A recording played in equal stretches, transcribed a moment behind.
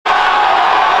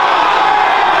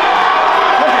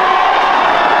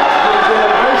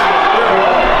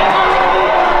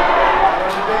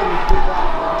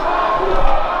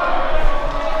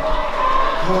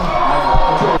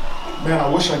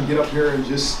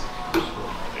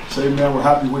just say, man, we're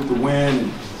happy with the win.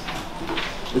 And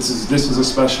this is a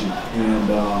special one. And,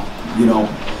 you know,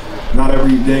 not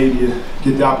every day do you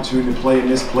get the opportunity to play in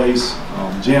this place,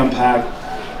 jam-packed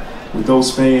with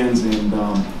those fans, and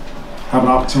have an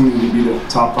opportunity to be the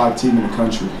top 5 team in the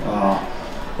country.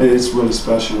 It's really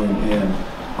special, and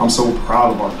I'm so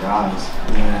proud of our guys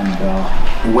and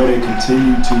the way they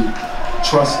continue to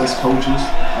trust us coaches.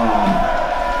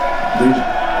 They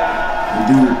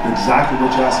do exactly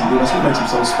what you ask them to do. That's what makes them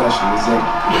so special, is that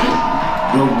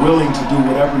they're willing to do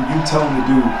whatever you tell them to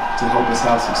do to help us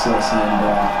have success.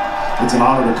 And it's an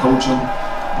honor to coach them.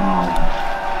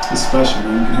 It's special,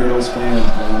 man. You can hear those fans,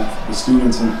 man, the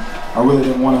students, and I really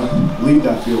didn't want to leave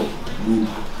that field.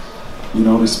 You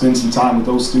know, to spend some time with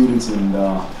those students, and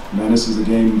man, this is a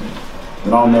game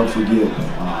that I'll never forget.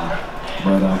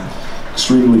 But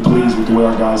extremely pleased with the way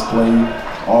our guys played.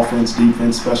 Offense,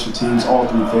 defense, special teams, all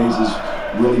 3 phases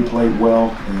really played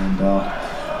well, and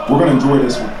we're going to enjoy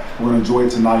this one. We're going to enjoy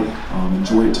it tonight,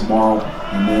 enjoy it tomorrow,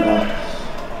 and then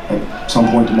at some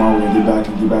point tomorrow we're going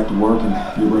to get back to work and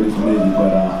get ready for Navy.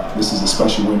 But this is a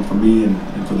special win for me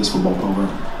and for this football program.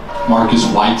 Marcus,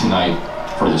 why tonight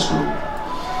for this group?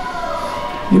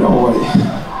 You know,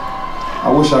 I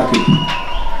wish I could,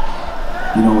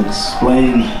 you know,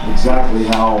 explain exactly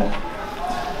how,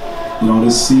 you know,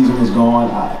 this season has gone.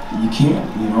 You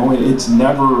can't, you know, it's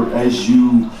never as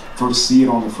you foresee it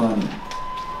on the front end.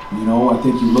 You know, I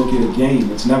think you look at a game,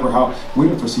 it's never how, we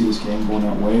didn't foresee this game going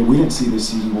that way. We didn't see this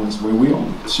season going this way. We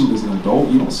don't shoot as an adult.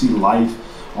 You don't see life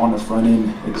on the front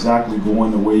end exactly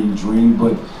going the way you dream.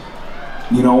 But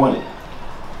you know what?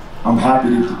 I'm happy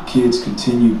that the kids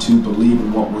continue to believe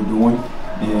in what we're doing.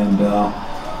 And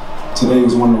today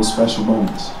was one of those special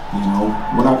moments. You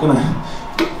know, we're not going to,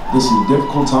 this is a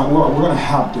difficult time. We're going to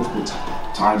have difficult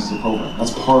times as a program.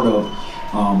 That's part of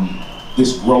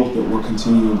this growth that we're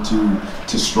continuing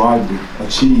to strive to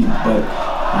achieve. But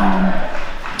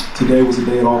today was the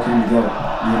day it all came together.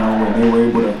 You know, and they were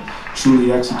able to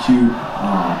truly execute.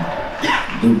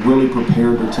 They really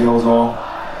prepared their tails off.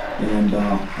 And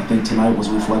I think tonight was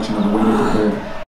a reflection of the way they prepared.